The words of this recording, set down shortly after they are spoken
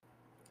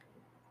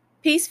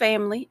Peace,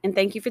 family, and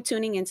thank you for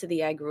tuning into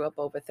the I Grew Up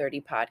Over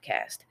 30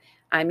 podcast.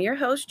 I'm your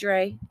host,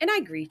 Dre, and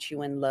I greet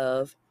you in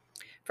love.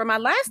 For my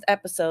last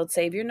episode,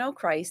 Savior No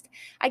Christ,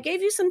 I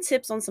gave you some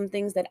tips on some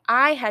things that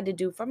I had to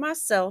do for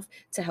myself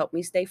to help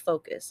me stay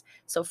focused.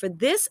 So, for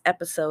this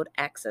episode,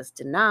 Access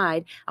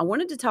Denied, I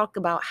wanted to talk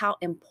about how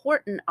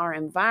important our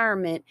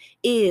environment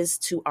is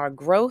to our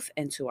growth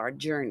and to our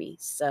journey.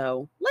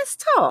 So, let's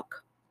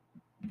talk.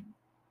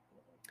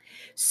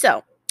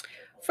 So,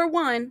 For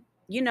one,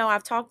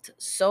 I've talked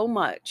so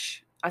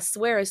much. I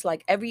swear it's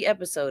like every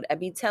episode, I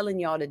be telling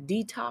y'all to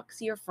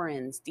detox your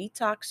friends,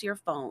 detox your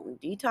phone,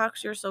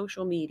 detox your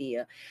social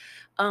media.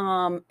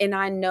 And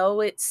I know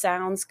it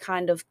sounds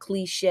kind of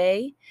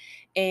cliche,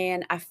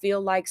 and I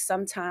feel like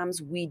sometimes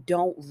we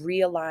don't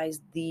realize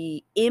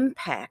the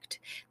impact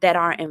that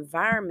our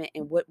environment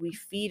and what we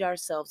feed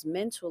ourselves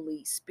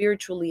mentally,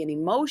 spiritually, and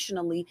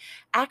emotionally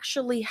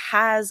actually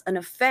has an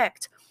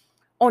effect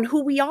on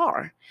who we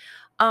are.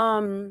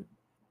 Um,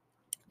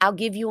 I'll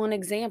give you an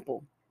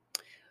example.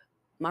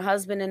 My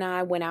husband and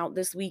I went out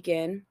this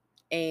weekend,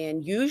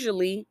 and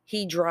usually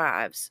he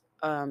drives.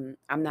 I'm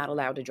not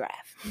allowed to drive.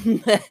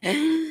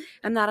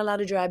 I'm not allowed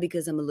to drive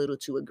because I'm a little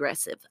too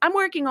aggressive. I'm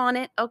working on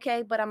it,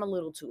 okay, but I'm a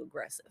little too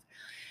aggressive.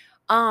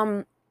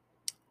 Um,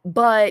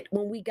 but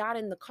when we got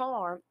in the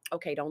car,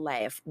 okay, don't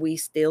laugh. We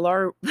still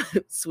are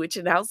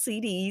switching out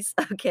CDs.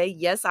 Okay.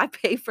 Yes, I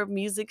pay for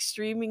music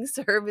streaming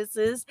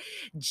services.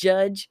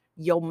 Judge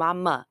yo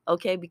mama.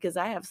 Okay. Because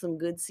I have some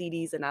good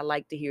CDs and I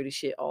like to hear the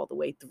shit all the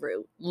way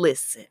through.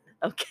 Listen.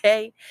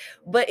 Okay.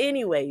 But,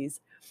 anyways,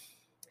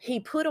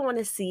 he put on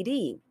a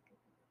CD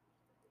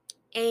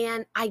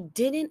and I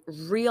didn't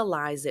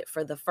realize it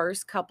for the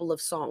first couple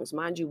of songs.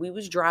 Mind you, we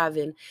was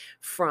driving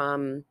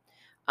from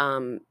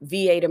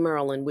VA to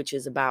Maryland, which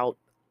is about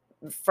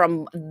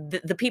from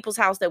the people's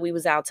house that we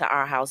was out to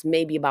our house,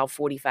 maybe about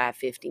 45,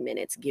 50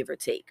 minutes, give or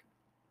take.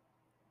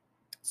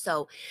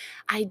 So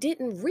I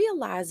didn't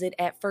realize it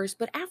at first,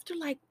 but after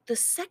like the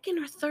second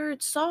or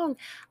third song,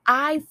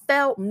 I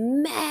felt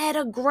mad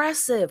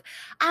aggressive.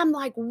 I'm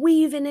like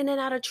weaving in and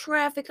out of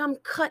traffic. I'm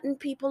cutting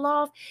people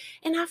off.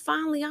 And I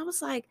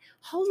was like,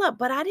 hold up,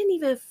 but I didn't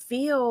even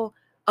feel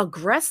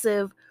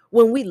aggressive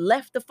when we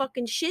left the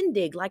fucking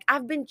shindig. Like,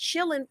 I've been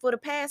chilling for the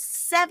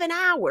past 7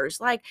 hours.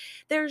 Like,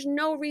 there's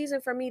no reason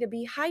for me to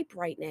be hype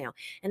right now.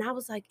 And I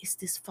was like, it's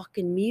this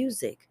fucking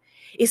music.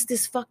 It's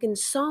this fucking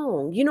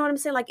song. You know what I'm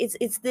saying? Like,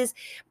 it's this,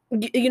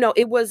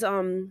 it was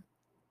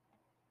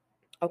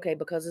okay,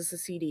 because it's a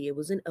CD. It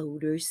was an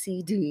older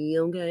CD.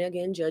 Okay,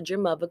 again, judge your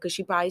mother, because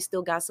she probably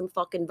still got some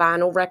fucking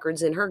vinyl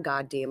records in her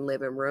goddamn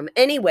living room.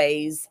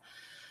 Anyways,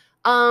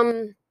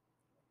 um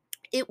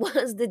it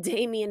was the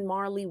Damian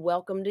Marley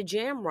Welcome to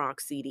Jamrock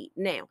CD.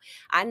 Now,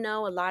 I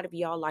know a lot of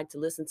y'all like to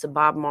listen to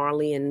Bob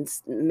Marley and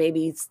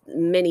maybe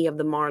many of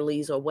the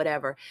Marleys or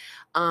whatever.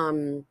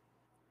 And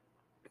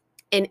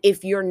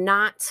if you're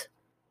not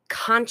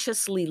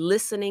consciously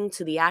listening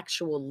to the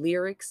actual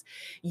lyrics,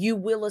 you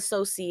will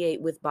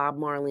associate with Bob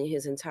Marley and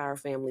his entire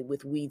family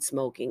with weed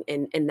smoking.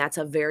 And that's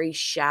a very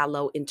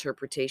shallow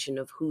interpretation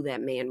of who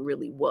that man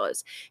really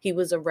was. He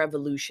was a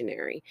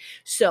revolutionary.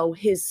 So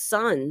his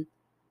son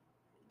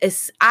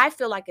is, I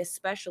feel like,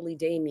 especially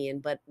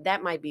Damien, but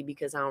that might be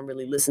because I don't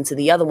really listen to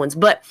the other ones.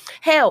 But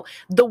hell,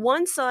 the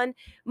one son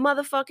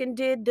motherfucking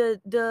did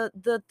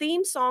the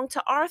theme song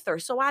to Arthur.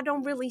 So I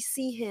don't really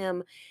see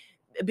him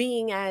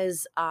being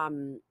as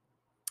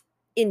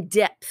in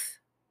depth,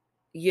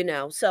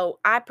 So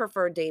I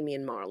prefer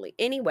Damian Marley.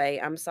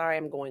 Anyway, I'm sorry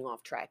I'm going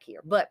off track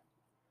here, but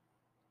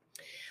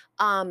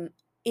um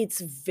it's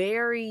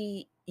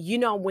very,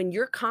 when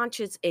you're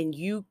conscious and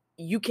you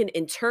can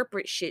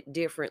interpret shit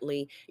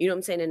differently, you know what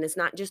I'm saying? And it's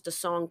not just a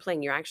song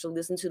playing, you're actually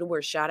listening to the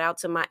words. Shout out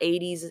to my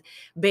 80s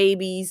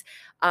babies.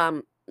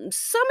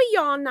 Some of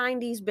y'all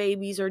 90s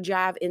babies are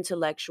jive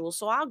intellectuals,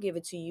 so I'll give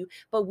it to you.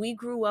 But we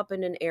grew up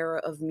in an era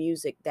of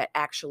music that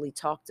actually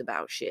talked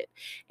about shit.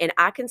 And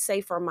I can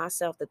say for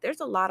myself that there's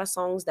a lot of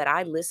songs that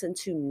I listen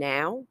to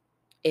now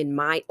in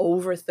my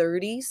over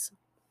 30s,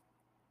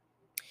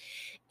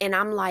 and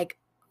I'm like,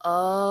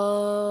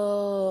 oh,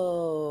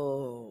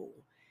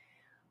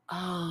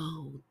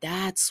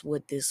 that's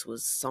what this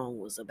song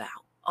was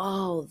about.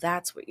 Oh,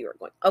 that's what you were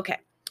going. Okay.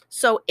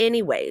 So,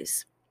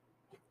 anyways,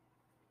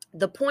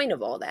 the point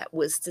of all that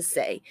was to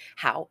say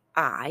how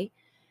I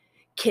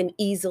can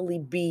easily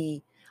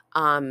be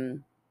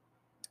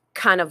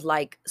kind of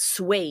like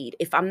swayed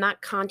if I'm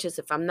not conscious,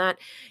 if I'm not,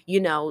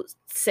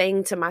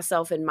 saying to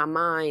myself in my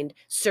mind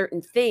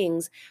certain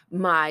things.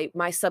 My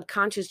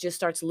subconscious just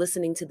starts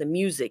listening to the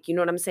music, you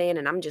know what I'm saying?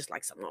 And I'm just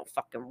like some old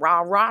fucking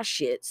rah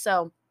shit.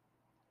 So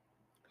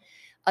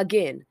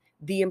again,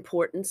 the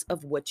importance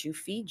of what you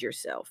feed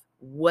yourself.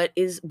 What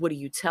are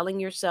you telling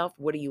yourself?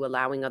 What are you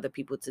allowing other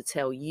people to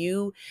tell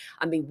you?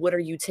 I mean, what are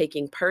you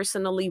taking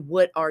personally?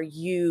 What are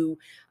you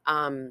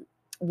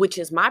which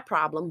is my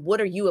problem, what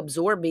are you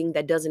absorbing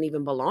that doesn't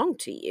even belong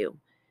to you?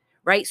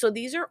 right? So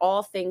these are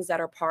all things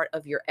that are part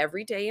of your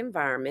everyday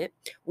environment.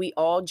 We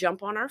all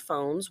jump on our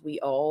phones. We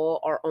all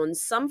are on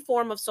some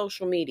form of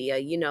social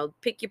media.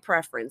 Pick your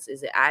preference.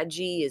 Is it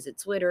IG? Is it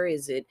Twitter?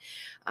 Is it,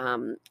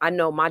 I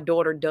know my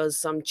daughter does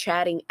some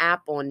chatting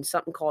app on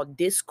something called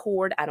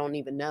Discord. I don't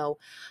even know.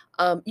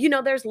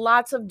 There's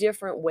lots of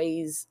different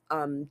ways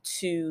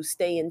to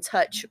stay in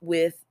touch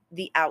with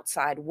the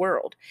outside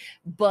world.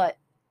 But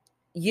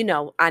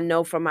I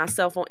know for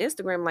myself on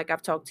Instagram, like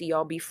I've talked to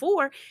y'all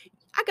before,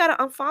 I gotta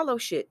unfollow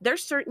shit.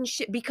 There's certain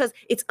shit because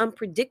it's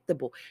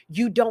unpredictable.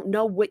 You don't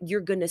know what you're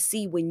gonna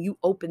see when you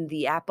open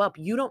the app up.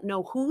 You don't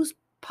know whose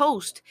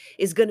post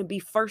is gonna be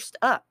first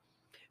up.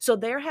 So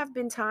there have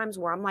been times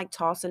where I'm like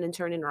tossing and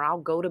turning, or I'll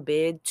go to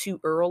bed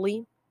too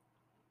early.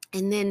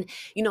 And then,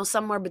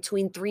 somewhere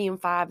between 3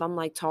 and 5, I'm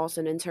like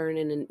tossing and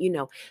turning,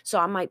 and so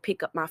I might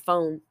pick up my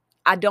phone.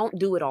 I don't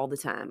do it all the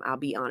time, I'll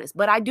be honest,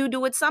 but I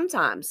do it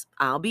sometimes,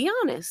 I'll be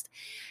honest.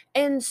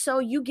 And so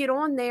you get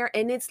on there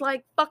and it's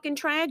like fucking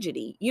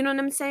tragedy. You know what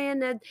I'm saying?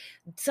 That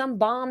some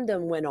bomb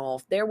done went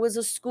off. There was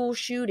a school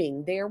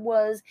shooting. There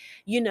was,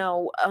 you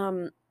know,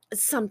 um,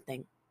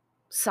 something,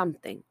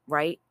 something,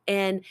 right?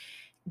 And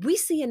we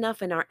see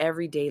enough in our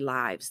everyday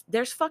lives.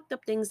 There's fucked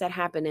up things that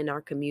happen in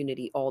our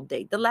community all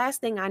day. The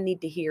last thing I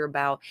need to hear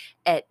about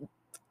at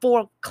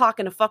 4 o'clock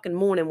in the fucking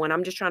morning when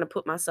I'm just trying to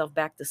put myself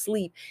back to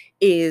sleep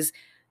is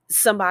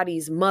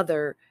somebody's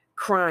mother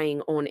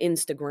crying on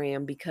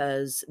Instagram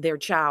because their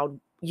child,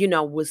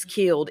 was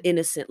killed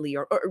innocently,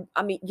 or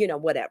I mean,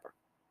 whatever.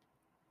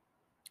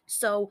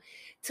 So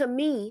to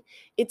me,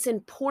 it's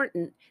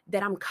important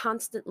that I'm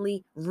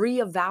constantly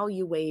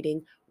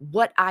reevaluating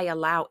what I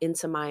allow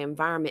into my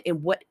environment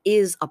and what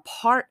is a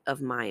part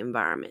of my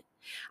environment.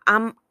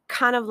 I'm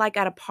kind of like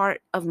at a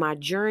part of my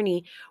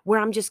journey where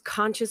I'm just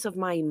conscious of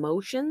my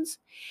emotions.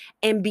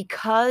 And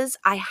because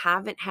I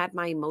haven't had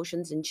my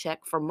emotions in check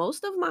for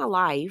most of my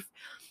life,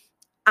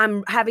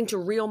 I'm having to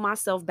reel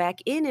myself back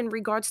in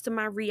regards to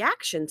my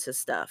reaction to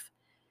stuff.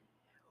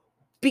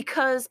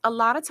 Because a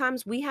lot of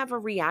times we have a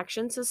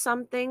reaction to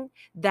something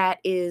that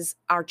is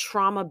our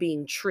trauma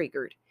being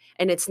triggered,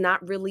 and it's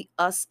not really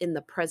us in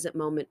the present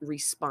moment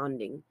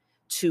responding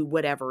to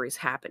whatever is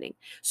happening.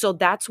 So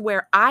that's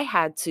where I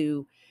had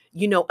to,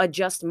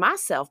 adjust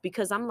myself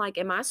because I'm like,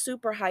 am I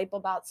super hype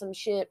about some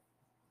shit?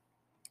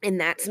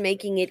 And that's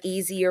making it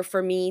easier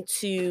for me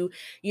to,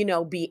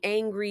 be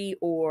angry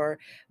or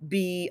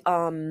be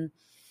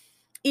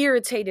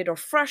irritated or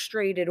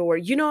frustrated, or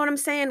you know what I'm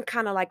saying,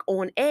 kind of like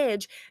on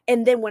edge.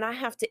 And then when I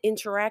have to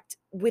interact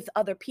with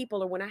other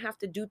people or when I have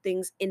to do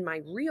things in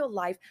my real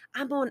life,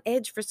 I'm on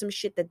edge for some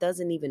shit that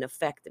doesn't even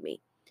affect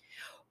me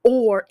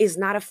or is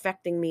not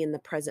affecting me in the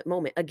present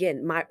moment.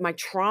 Again, my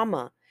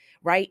trauma,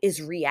 right,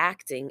 is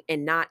reacting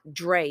and not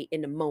Dre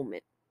in the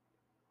moment.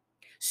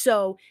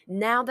 So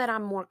now that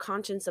I'm more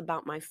conscious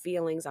about my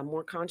feelings, I'm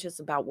more conscious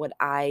about what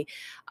I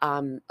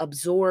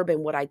absorb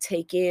and what I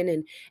take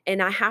in,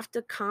 and I have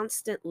to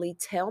constantly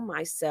tell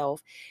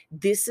myself,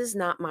 this is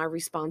not my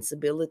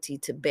responsibility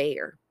to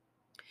bear.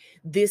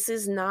 This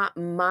is not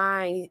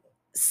my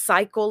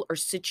cycle or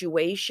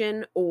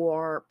situation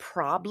or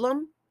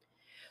problem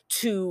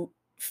to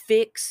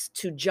fix,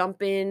 to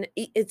jump in.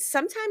 It's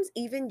sometimes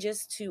even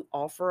just to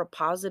offer a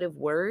positive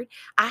word.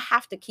 I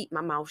have to keep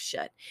my mouth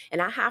shut,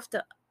 and I have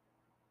to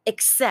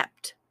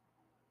accept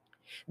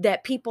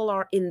that people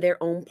are in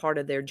their own part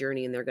of their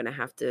journey and they're going to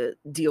have to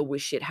deal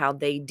with shit how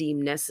they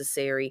deem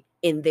necessary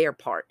in their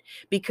part.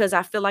 Because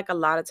I feel like a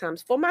lot of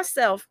times for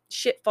myself,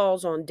 shit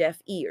falls on deaf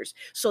ears.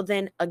 So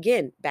then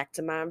again, back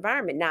to my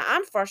environment. Now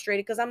I'm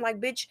frustrated because I'm like,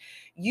 bitch,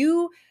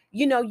 you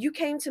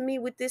came to me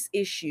with this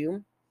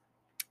issue.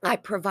 I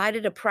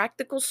provided a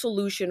practical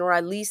solution, or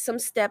at least some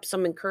steps,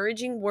 some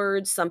encouraging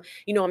words,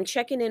 I'm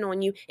checking in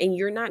on you, and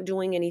you're not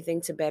doing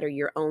anything to better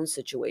your own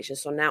situation.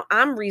 So now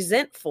I'm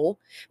resentful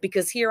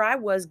because here I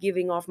was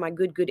giving off my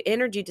good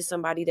energy to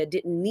somebody that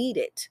didn't need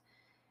it.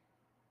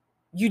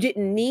 You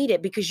didn't need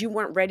it because you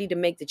weren't ready to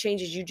make the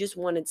changes. You just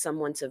wanted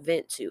someone to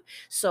vent to.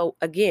 So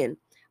again,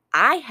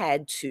 I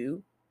had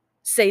to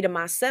say to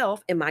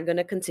myself, am I going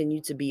to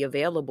continue to be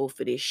available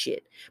for this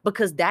shit?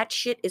 Because that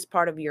shit is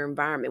part of your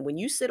environment. When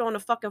you sit on the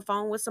fucking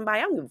phone with somebody,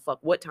 I don't give a fuck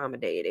what time of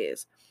day it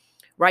is,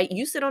 right?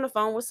 You sit on the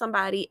phone with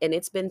somebody and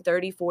it's been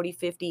 30, 40,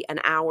 50, an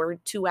hour,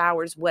 2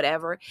 hours,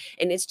 whatever.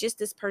 And it's just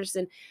this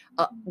person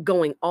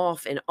going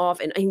off and off.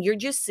 And you're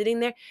just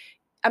sitting there.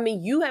 I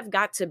mean, you have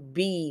got to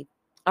be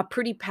a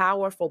pretty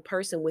powerful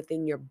person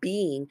within your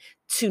being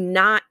to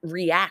not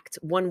react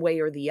one way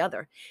or the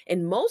other.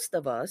 And most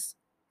of us,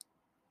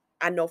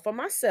 I know for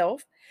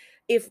myself,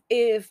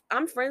 if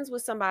I'm friends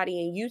with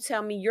somebody and you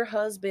tell me your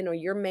husband or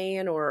your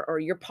man or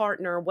your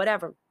partner or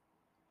whatever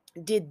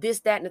did this,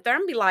 that, and the third,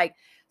 I'm be like,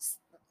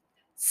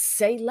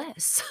 say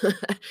less.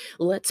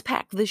 Let's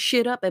pack this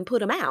shit up and put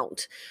them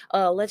out.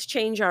 Let's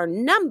change our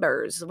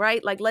numbers,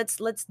 right? Like let's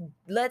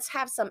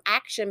have some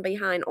action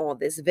behind all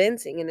this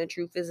venting. And the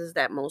truth is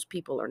that most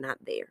people are not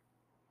there.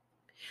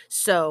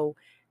 So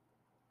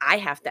I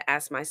have to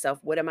ask myself,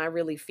 what am I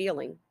really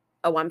feeling?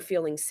 Oh, I'm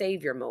feeling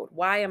savior mode.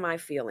 Why am I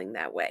feeling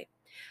that way?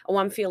 Oh,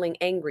 I'm feeling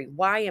angry.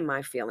 Why am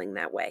I feeling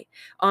that way?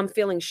 I'm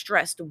feeling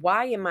stressed.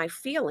 Why am I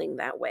feeling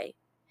that way?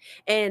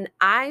 And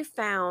I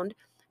found,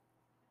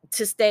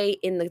 to stay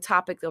in the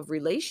topic of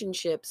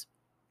relationships,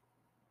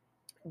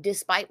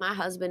 despite my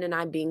husband and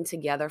I being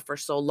together for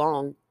so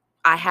long,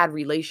 I had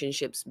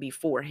relationships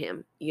before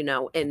him,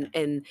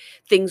 and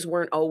things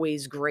weren't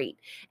always great.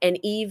 And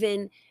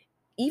even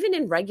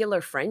in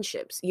regular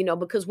friendships,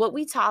 because what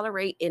we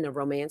tolerate in a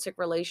romantic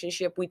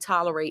relationship, we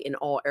tolerate in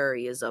all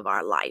areas of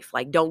our life.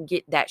 Like, don't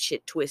get that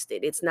shit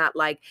twisted. It's not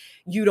like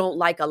you don't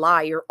like a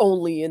liar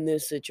only in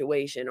this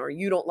situation, or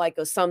you don't like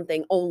a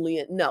something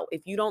only no,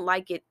 if you don't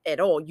like it at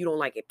all, you don't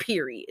like it,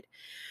 period.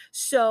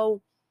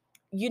 So,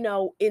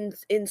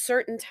 in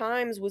certain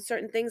times with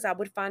certain things, I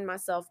would find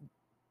myself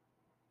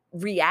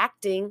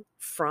reacting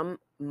from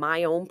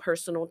my own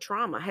personal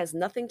trauma. It has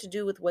nothing to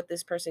do with what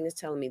this person is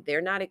telling me.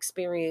 They're not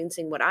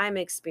experiencing what I'm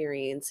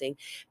experiencing,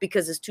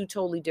 because it's two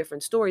totally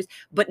different stories.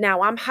 But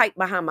now I'm hyped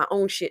behind my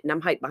own shit and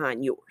I'm hyped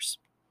behind yours.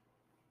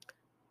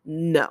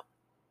 No,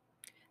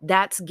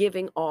 that's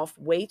giving off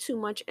way too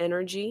much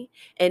energy.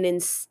 And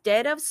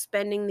instead of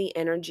spending the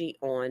energy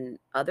on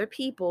other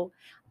people,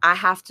 I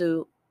have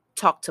to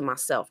talk to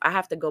myself. I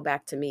have to go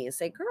back to me and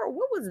say, girl,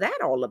 what was that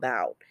all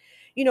about?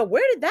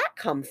 Where did that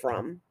come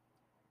from?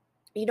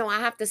 I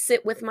have to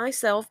sit with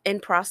myself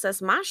and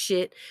process my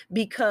shit,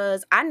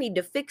 because I need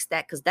to fix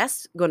that, because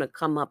that's going to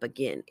come up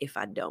again if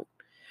I don't.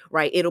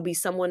 Right? It'll be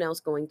someone else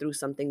going through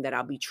something that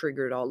I'll be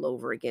triggered all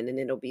over again, and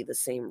it'll be the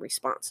same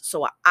response.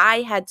 So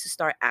I had to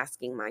start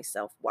asking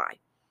myself why.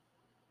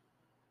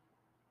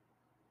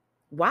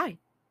 Why?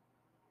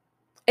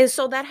 And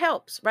so that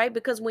helps, right?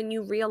 Because when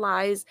you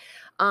realize,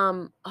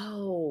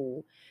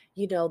 oh,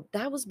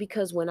 that was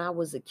because when I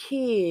was a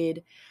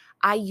kid,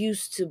 I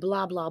used to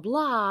blah, blah,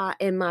 blah.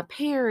 And my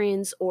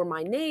parents or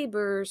my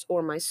neighbors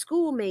or my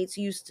schoolmates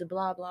used to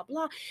blah, blah,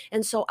 blah.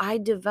 And so I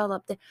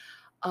developed,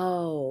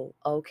 oh,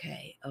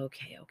 okay,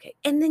 okay, okay.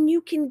 And then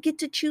you can get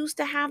to choose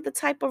to have the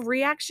type of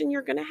reaction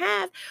you're going to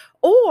have.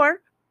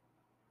 Or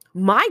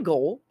my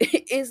goal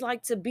is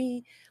like to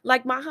be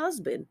like my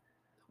husband,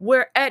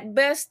 where at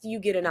best you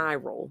get an eye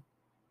roll.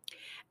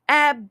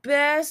 At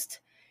best,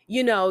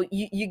 you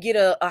get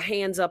a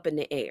hands up in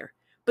the air.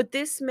 But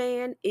this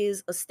man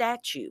is a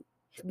statue.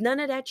 None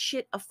of that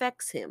shit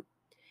affects him.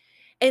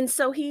 And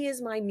so he is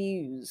my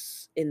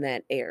muse in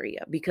that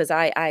area, because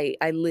I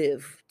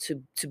live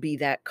to be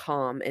that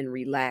calm and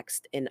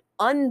relaxed and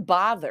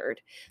unbothered.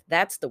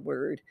 That's the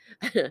word.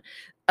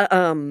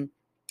 um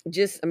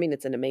just, I mean,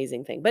 it's an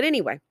amazing thing. But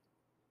anyway,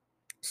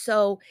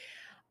 so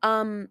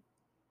um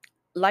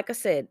like I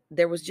said,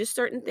 there was just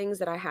certain things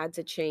that I had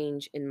to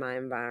change in my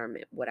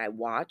environment. What I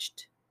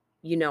watched,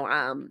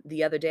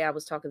 the other day I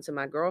was talking to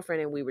my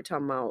girlfriend and we were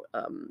talking about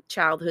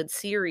childhood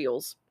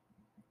serials,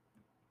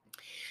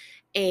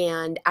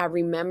 and I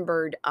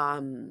remembered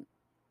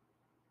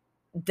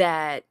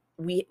that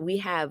we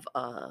have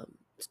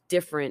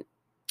different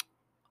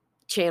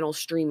channel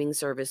streaming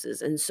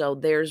services, and so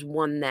there's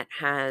one that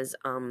has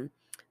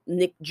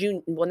Nick Jr.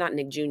 Well, not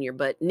Nick Jr.,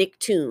 but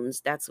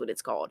Nicktoons. That's what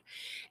it's called.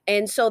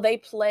 And so they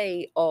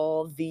play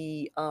all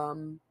the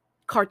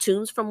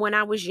cartoons from when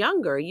I was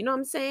younger. You know what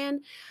I'm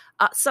saying?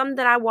 Some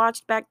that I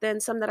watched back then,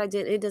 some that I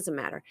didn't. It doesn't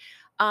matter.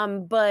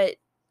 But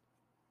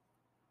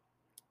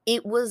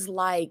it was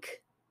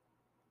like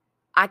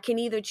I can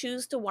either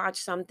choose to watch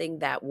something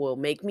that will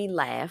make me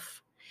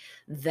laugh,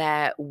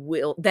 that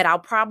I'll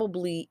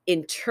probably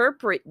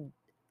interpret,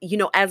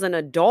 as an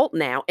adult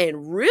now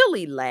and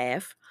really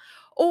laugh,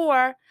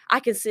 or I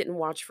can sit and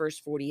watch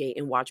First 48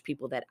 and watch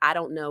people that I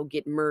don't know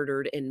get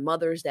murdered, and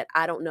mothers that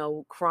I don't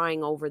know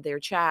crying over their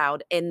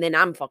child, and then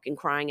I'm fucking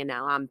crying and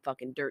now I'm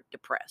fucking dirt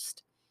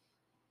depressed.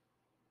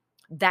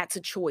 That's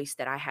a choice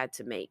that I had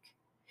to make.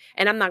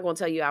 And I'm not going to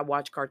tell you I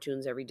watch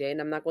cartoons every day,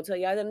 and I'm not going to tell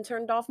you I didn't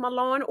turned off my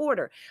Law and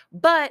Order.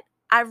 But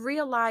I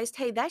realized,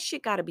 hey, that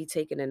shit got to be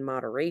taken in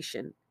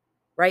moderation,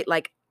 right?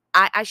 Like,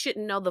 I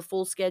shouldn't know the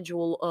full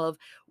schedule of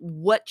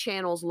what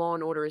channels Law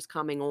and Order is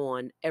coming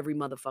on every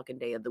motherfucking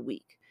day of the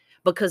week,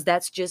 because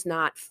that's just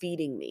not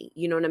feeding me.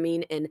 You know what I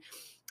mean? And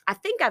I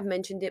think I've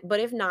mentioned it,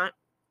 but if not,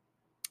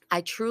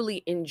 I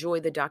truly enjoy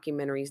the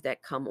documentaries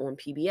that come on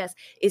PBS.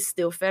 It's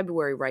still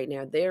February right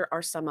now. There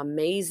are some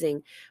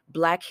amazing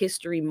Black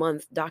History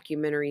Month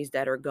documentaries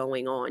that are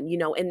going on,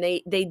 and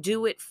they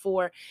do it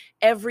for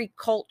every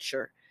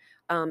culture.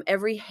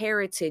 Every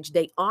heritage,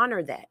 they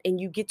honor that,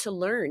 and you get to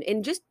learn.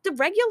 And just the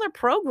regular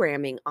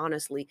programming,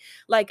 honestly,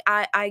 like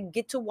I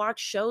get to watch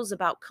shows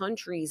about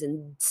countries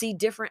and see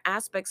different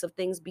aspects of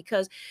things,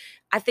 because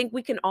I think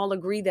we can all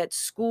agree that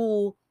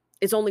school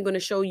is only going to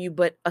show you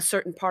but a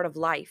certain part of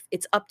life.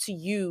 It's up to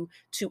you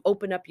to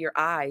open up your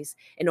eyes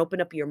and open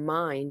up your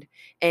mind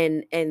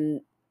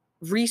and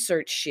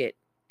research shit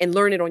and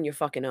learn it on your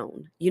fucking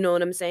own. You know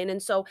what I'm saying?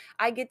 And so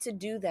I get to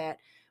do that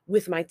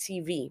with my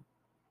TV,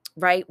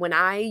 right? When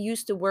I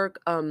used to work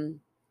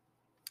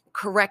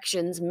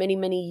corrections many,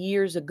 many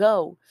years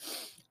ago,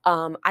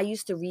 I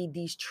used to read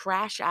these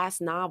trash ass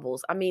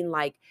novels. I mean,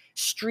 like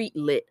street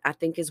lit, I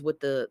think is what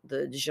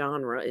the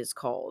genre is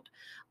called.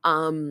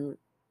 Um,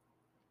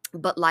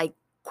 but like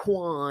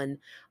Quan,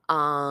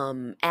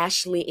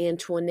 Ashley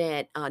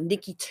Antoinette,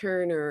 Nikki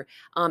Turner,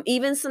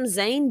 even some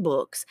Zane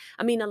books.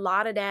 I mean, a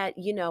lot of that,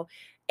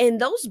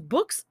 and those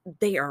books,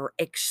 they are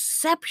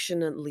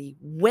exceptionally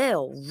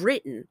well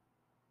written.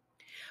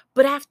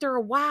 But after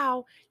a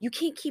while, you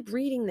can't keep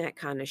reading that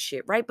kind of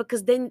shit, right?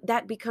 Because then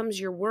that becomes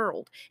your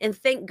world. And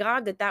thank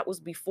God that that was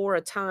before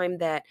a time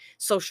that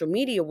social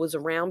media was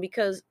around,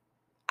 because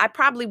I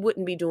probably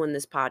wouldn't be doing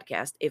this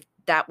podcast if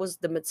that was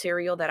the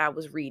material that I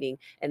was reading.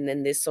 And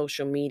then this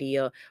social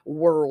media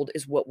world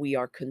is what we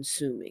are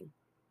consuming.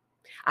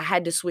 I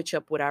had to switch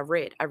up what I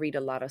read. I read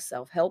a lot of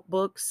self help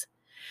books.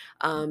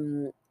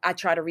 I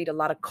try to read a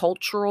lot of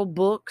cultural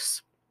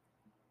books.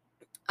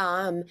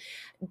 Um,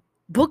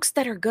 Books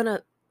that are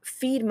gonna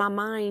feed my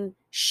mind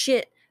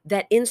shit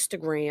that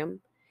Instagram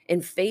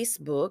and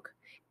Facebook,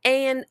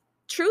 and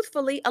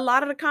truthfully, a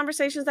lot of the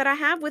conversations that I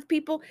have with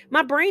people,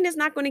 my brain is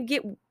not going to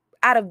get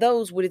out of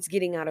those what it's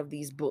getting out of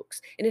these books.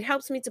 And it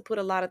helps me to put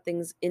a lot of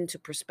things into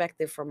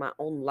perspective for my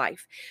own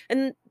life.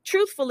 And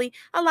truthfully,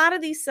 a lot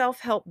of these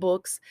self-help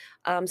books,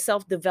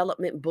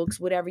 self-development books,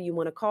 whatever you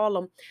want to call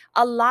them,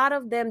 a lot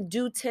of them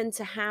do tend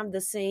to have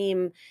the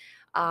same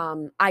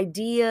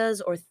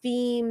ideas or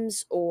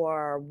themes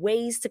or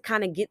ways to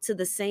kind of get to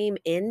the same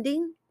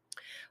ending.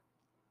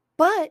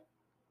 But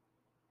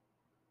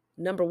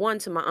number one,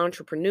 to my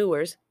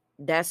entrepreneurs,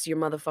 that's your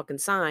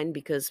motherfucking sign,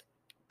 because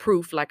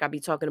proof, like I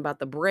be talking about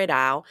the bread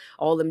aisle,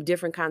 all them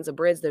different kinds of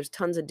breads, there's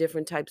tons of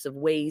different types of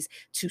ways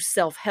to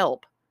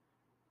self-help.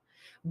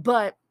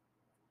 But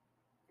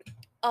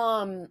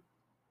um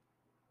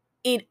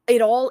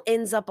it all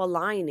ends up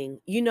aligning.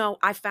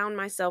 I found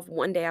myself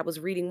one day, I was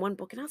reading one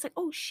book and I was like,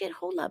 oh shit,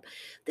 hold up.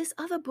 This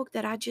other book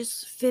that I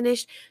just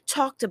finished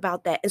talked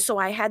about that. And so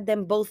I had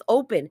them both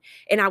open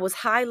and I was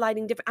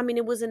highlighting different. I mean,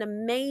 it was an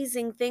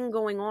amazing thing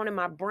going on in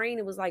my brain.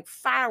 It was like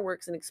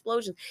fireworks and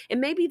explosions. And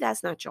maybe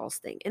that's not y'all's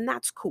thing, and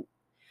that's cool.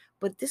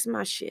 But this is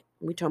my shit.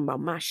 We talking about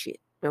my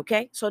shit.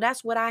 Okay. So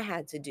that's what I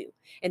had to do.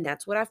 And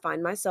that's what I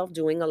find myself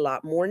doing a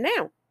lot more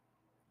now.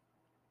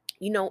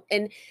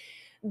 And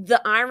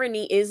the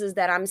irony is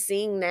that I'm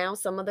seeing now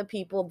some of the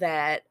people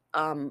that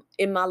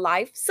in my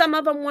life, some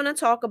of them want to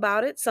talk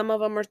about it, some of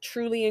them are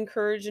truly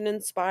encouraged and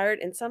inspired,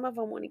 and some of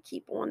them want to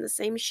keep on the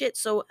same shit.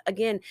 So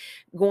again,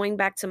 going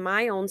back to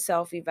my own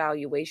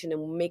self-evaluation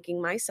and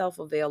making myself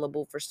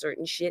available for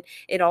certain shit,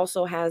 it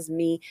also has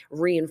me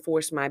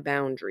reinforce my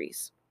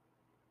boundaries.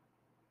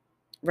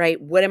 Right?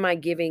 What am I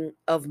giving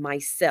of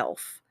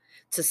myself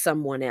to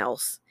someone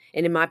else?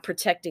 And am I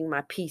protecting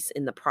my peace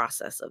in the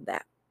process of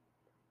that?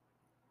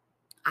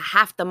 I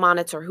have to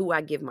monitor who I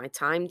give my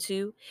time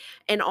to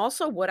and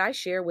also what I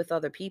share with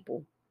other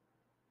people.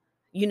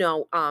 You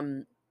know,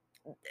 um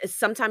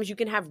Sometimes you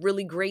can have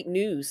really great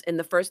news and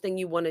the first thing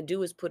you want to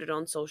do is put it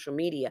on social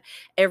media.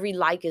 Every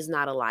like is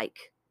not a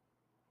like,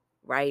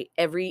 right?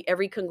 Every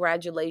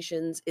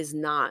congratulations is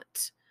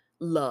not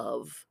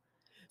love.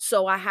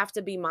 So I have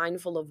to be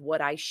mindful of what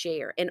I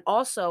share. And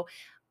also,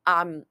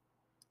 um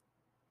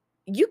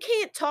you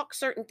can't talk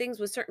certain things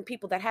with certain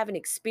people that haven't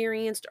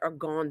experienced or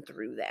gone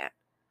through that.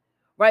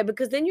 Right?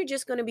 Because then you're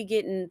just going to be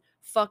getting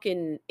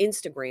fucking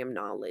Instagram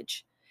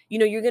knowledge.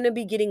 You're going to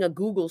be getting a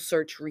Google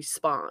search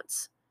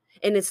response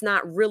and it's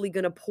not really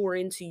going to pour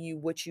into you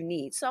what you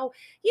need. So,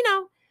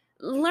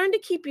 learn to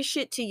keep your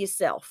shit to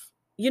yourself.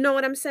 You know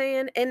what I'm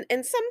saying? And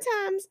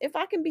sometimes, if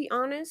I can be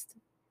honest,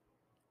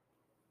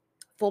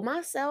 for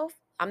myself,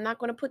 I'm not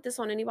going to put this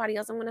on anybody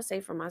else. I'm going to say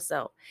for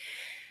myself.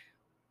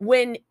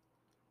 When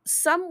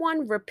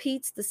someone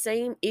repeats the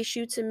same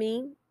issue to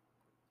me,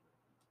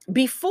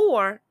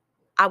 before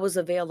I was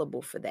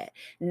available for that.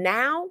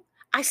 Now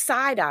I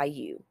side eye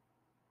you.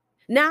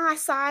 Now I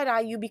side eye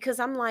you because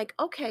I'm like,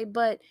 okay,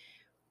 but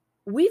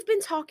we've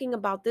been talking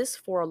about this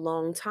for a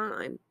long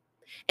time.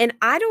 And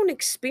I don't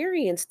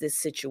experience this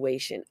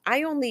situation.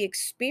 I only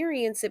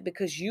experience it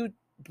because you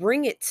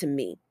bring it to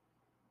me.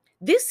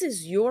 This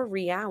is your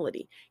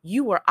reality.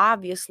 You are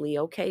obviously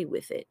okay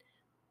with it.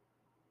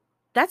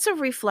 That's a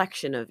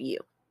reflection of you.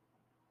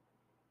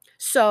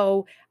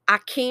 So I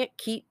can't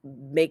keep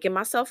making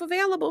myself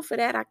available for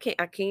that. I can't,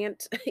 I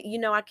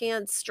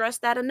can't stress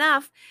that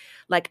enough.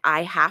 Like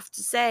I have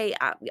to say,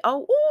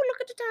 oh,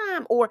 look at the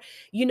time. Or,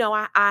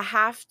 I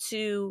have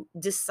to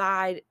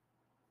decide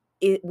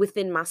it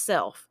within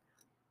myself.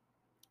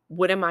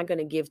 What am I going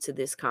to give to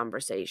this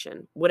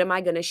conversation? What am I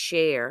going to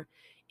share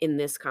in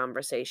this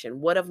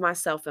conversation? What of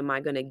myself am I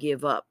going to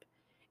give up?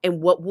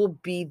 And what will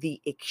be the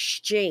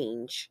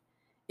exchange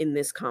in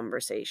this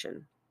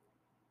conversation?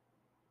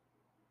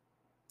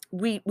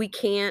 We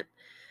can't,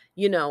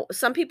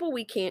 some people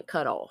we can't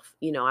cut off.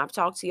 I've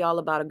talked to y'all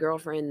about a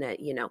girlfriend that,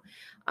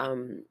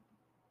 um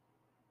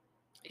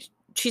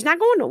she's not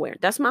going nowhere.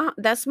 That's my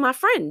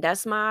friend.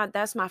 That's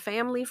my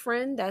family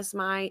friend. That's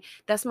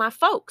my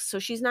folks. So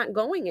she's not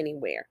going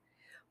anywhere.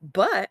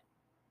 But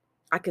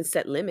I can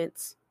set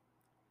limits.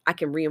 I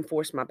can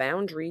reinforce my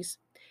boundaries.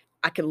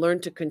 I can learn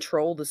to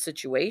control the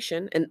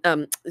situation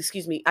and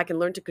excuse me, I can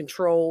learn to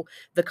control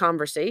the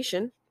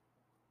conversation.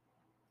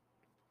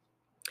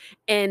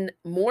 And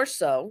more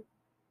so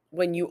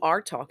when you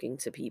are talking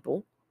to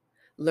people,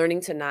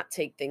 learning to not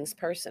take things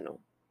personal.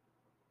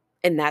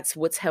 And that's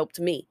what's helped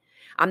me.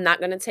 I'm not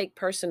going to take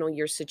personal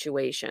your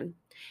situation.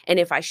 And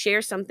if I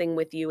share something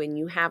with you and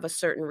you have a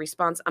certain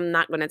response, I'm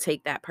not going to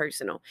take that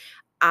personal.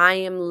 I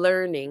am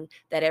learning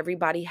that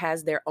everybody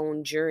has their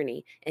own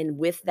journey. And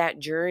with that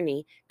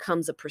journey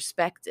comes a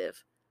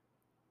perspective.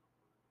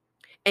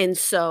 And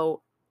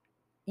so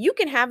you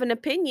can have an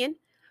opinion,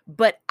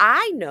 but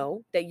I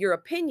know that your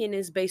opinion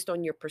is based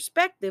on your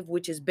perspective,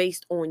 which is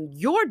based on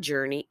your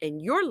journey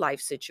and your life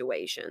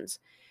situations.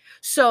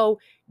 So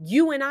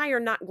you and I are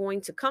not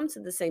going to come to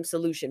the same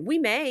solution.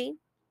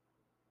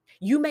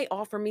 You may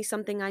offer me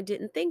something I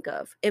didn't think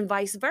of, and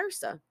vice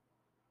versa.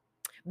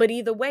 But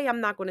either way,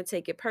 I'm not going to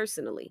take it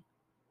personally.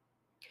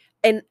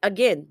 And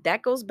again,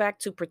 that goes back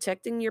to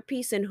protecting your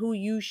peace and who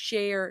you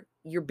share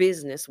your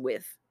business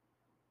with.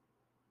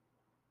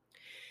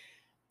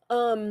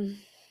 Um,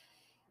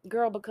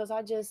 Girl, because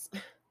I just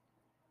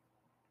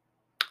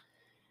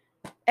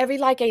every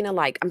like ain't a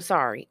like. I'm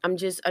sorry. I'm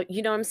just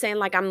you know what I'm saying?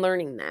 Like I'm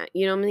learning that.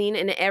 You know what I mean?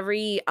 And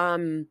every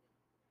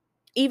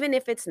even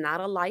if it's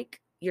not a like,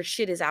 your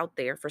shit is out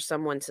there for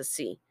someone to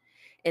see.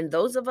 And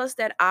those of us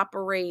that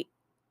operate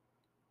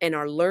and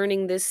are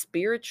learning this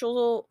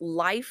spiritual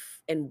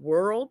life and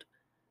world,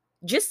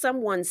 just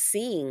someone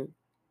seeing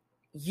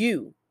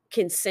you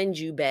can send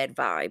you bad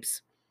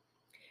vibes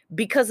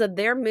because of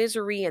their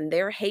misery and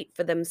their hate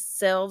for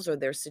themselves or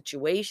their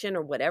situation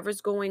or whatever's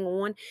going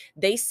on.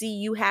 They see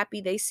you happy,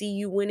 they see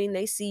you winning,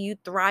 they see you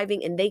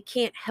thriving, and they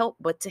can't help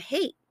but to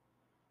hate.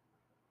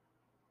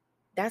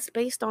 That's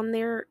based on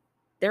their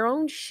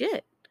own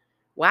shit.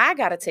 Why I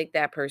gotta take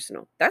that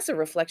personal? That's a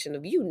reflection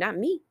of you, not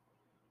me.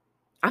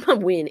 I'm gonna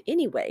win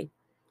anyway.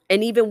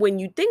 And even when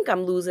you think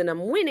I'm losing,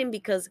 I'm winning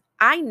because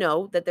I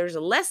know that there's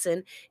a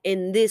lesson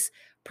in this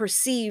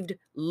perceived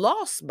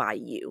loss by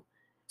you.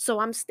 So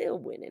I'm still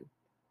winning.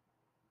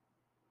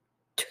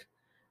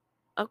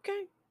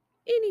 Okay.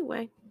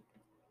 Anyway,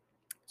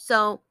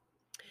 so,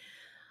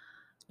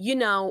 you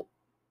know,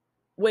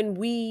 when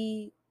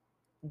we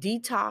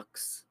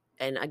detox,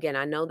 and again,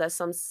 I know that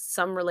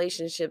some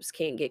relationships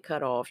can't get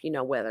cut off,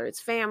 whether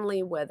it's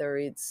family, whether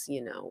it's,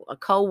 a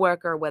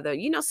coworker, whether,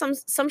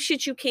 some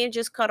shit you can't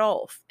just cut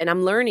off. And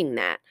I'm learning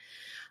that.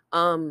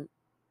 Um,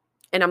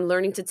 and I'm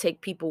learning to take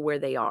people where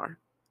they are.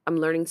 I'm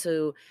learning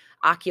to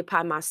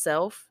occupy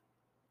myself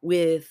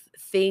with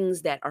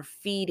things that are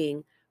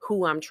feeding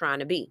who I'm trying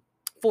to be.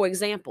 For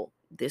example,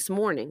 this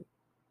morning,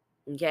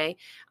 okay,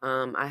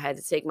 I had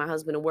to take my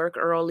husband to work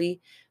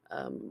early.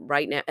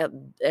 Right now,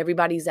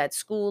 everybody's at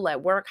school,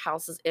 at work,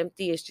 house is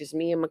empty. It's just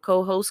me and my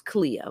co-host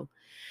Cleo.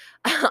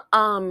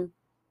 um,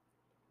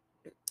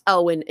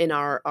 Oh, and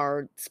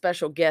our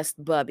special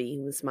guest Bubby,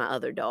 who's my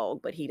other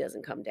dog, but he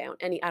doesn't come down.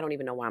 I don't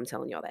even know why I'm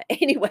telling y'all that.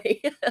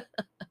 Anyway,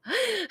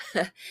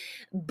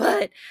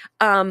 but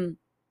um,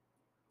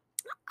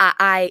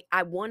 I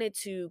wanted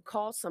to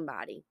call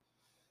somebody,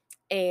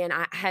 and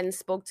I hadn't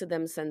spoke to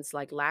them since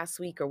like last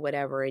week or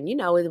whatever. And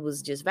it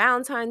was just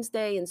Valentine's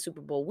Day and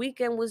Super Bowl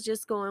weekend was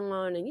just going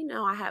on, and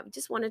I have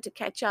just wanted to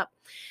catch up,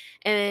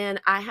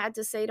 and I had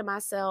to say to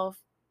myself,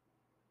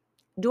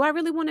 do I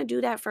really want to do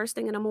that first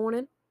thing in the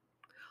morning?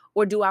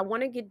 Or do I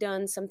want to get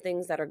done some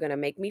things that are going to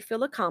make me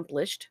feel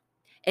accomplished?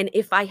 And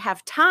if I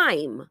have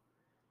time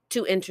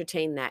to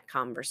entertain that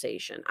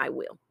conversation, I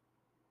will.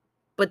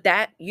 But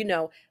that,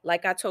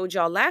 like I told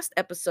y'all last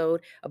episode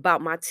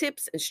about my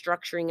tips and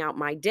structuring out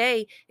my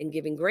day and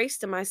giving grace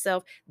to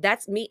myself,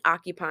 that's me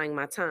occupying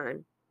my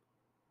time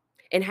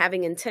and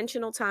having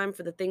intentional time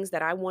for the things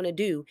that I want to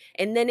do.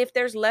 And then if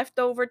there's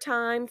leftover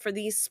time for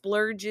these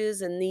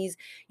splurges and these,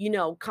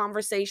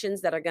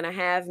 conversations that are going to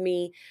have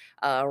me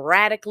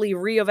radically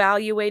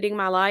reevaluating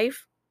my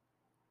life,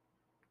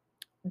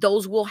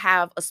 those will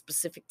have a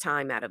specific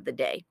time out of the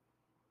day.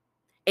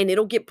 And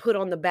it'll get put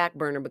on the back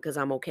burner because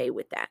I'm okay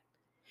with that.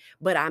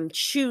 But I'm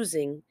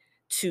choosing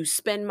to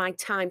spend my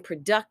time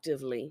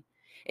productively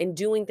and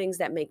doing things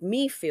that make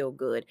me feel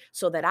good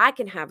so that I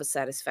can have a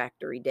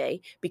satisfactory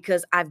day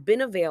because I've been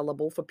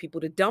available for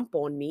people to dump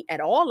on me at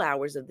all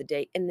hours of the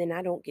day, and then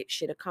I don't get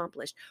shit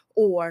accomplished.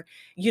 Or,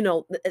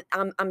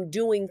 I'm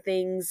doing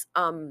things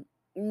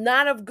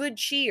not of good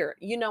cheer.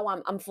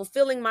 I'm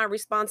fulfilling my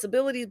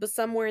responsibilities, but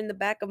somewhere in the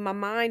back of my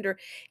mind or,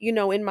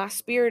 in my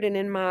spirit and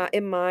in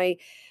my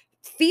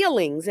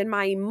feelings and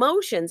my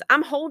emotions,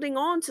 I'm holding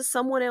on to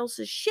someone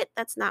else's shit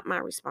that's not my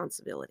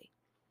responsibility.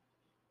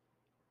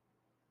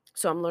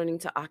 So I'm learning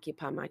to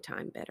occupy my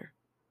time better.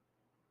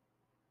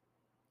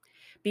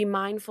 Be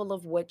mindful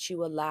of what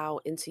you allow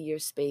into your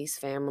space,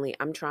 family.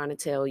 I'm trying to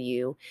tell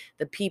you,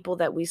 the people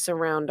that we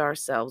surround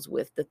ourselves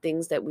with, the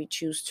things that we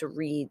choose to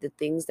read, the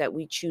things that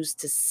we choose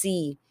to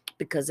see,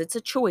 because it's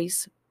a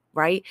choice,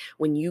 right?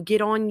 When you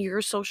get on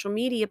your social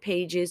media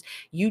pages,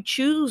 you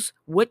choose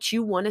what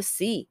you want to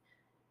see.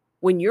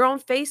 When you're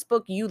on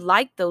Facebook, you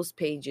like those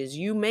pages,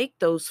 you make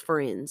those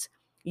friends.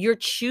 You're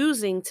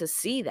choosing to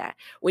see that.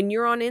 When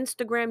you're on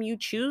Instagram, you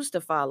choose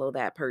to follow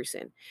that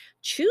person.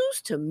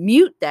 Choose to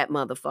mute that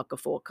motherfucker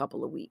for a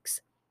couple of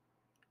weeks.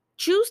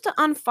 Choose to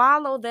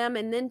unfollow them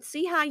and then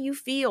see how you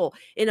feel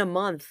in a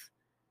month.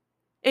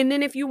 And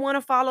then if you want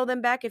to follow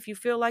them back, if you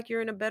feel like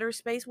you're in a better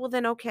space, well,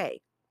 then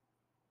okay.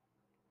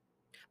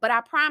 But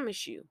I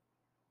promise you,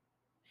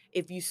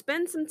 if you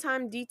spend some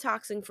time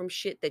detoxing from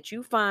shit that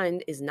you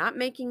find is not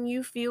making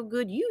you feel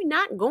good, you're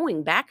not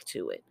going back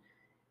to it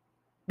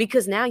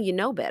because now you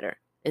know better.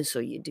 And so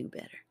you do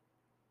better.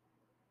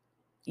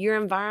 Your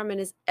environment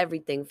is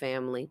everything,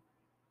 family.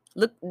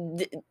 Look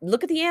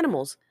at the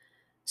animals.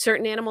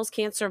 Certain animals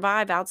can't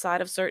survive outside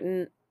of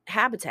certain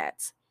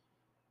habitats.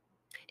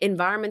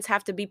 Environments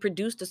have to be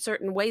produced a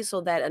certain way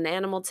so that an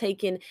animal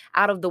taken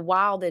out of the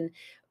wild and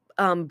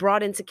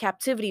brought into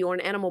captivity, or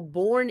an animal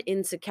born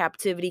into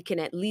captivity, can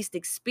at least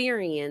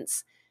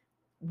experience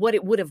what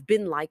it would have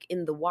been like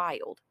in the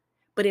wild.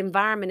 But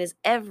environment is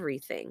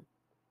everything.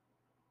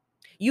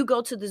 You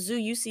go to the zoo,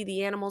 you see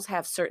the animals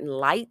have certain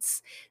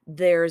lights.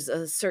 There's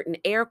a certain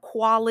air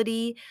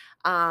quality.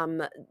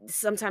 Um,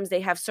 Sometimes they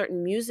have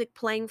certain music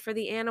playing for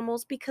the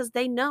animals because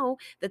they know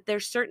that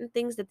there's certain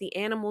things that the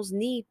animals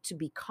need to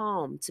be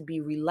calm, to be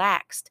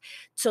relaxed,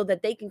 so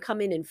that they can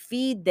come in and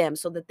feed them,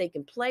 so that they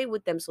can play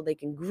with them, so they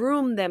can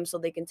groom them, so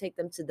they can take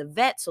them to the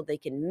vet, so they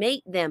can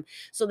mate them,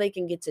 so they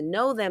can get to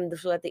know them,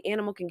 so that the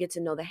animal can get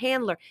to know the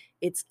handler.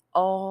 It's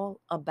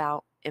all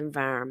about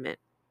environment.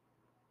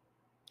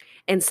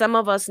 And some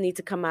of us need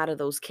to come out of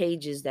those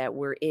cages that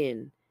we're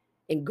in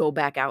and go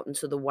back out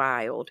into the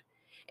wild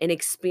and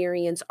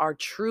experience our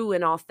true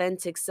and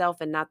authentic self,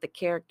 and not the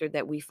character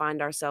that we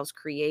find ourselves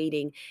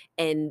creating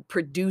and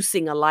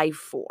producing a life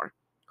for.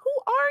 Who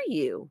are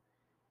you?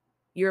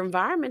 Your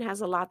environment has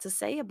a lot to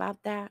say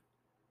about that.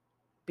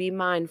 Be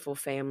mindful,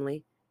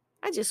 family.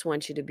 I just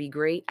want you to be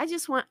great. I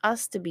just want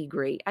us to be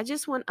great. I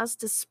just want us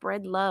to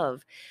spread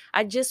love.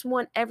 I just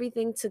want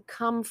everything to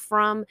come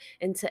from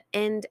and to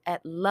end at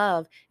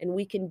love. And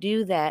we can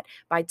do that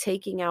by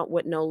taking out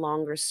what no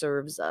longer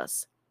serves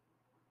us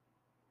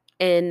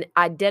and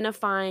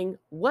identifying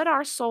what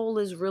our soul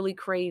is really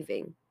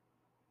craving.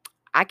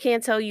 I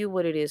can't tell you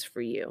what it is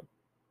for you,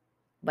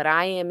 but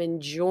I am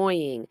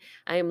enjoying,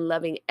 I am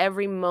loving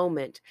every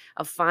moment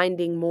of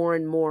finding more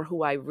and more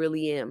who I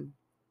really am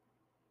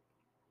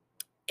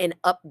and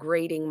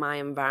upgrading my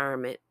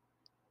environment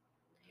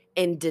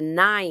and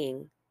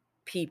denying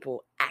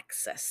people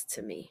access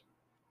to me.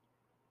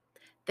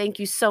 Thank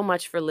you so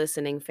much for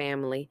listening,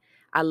 family.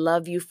 I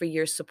love you for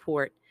your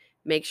support.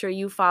 Make sure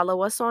you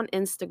follow us on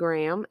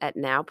Instagram at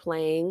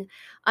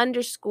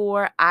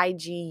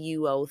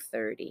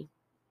nowplaying_IGUO30.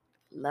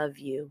 Love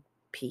you.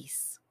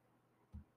 Peace.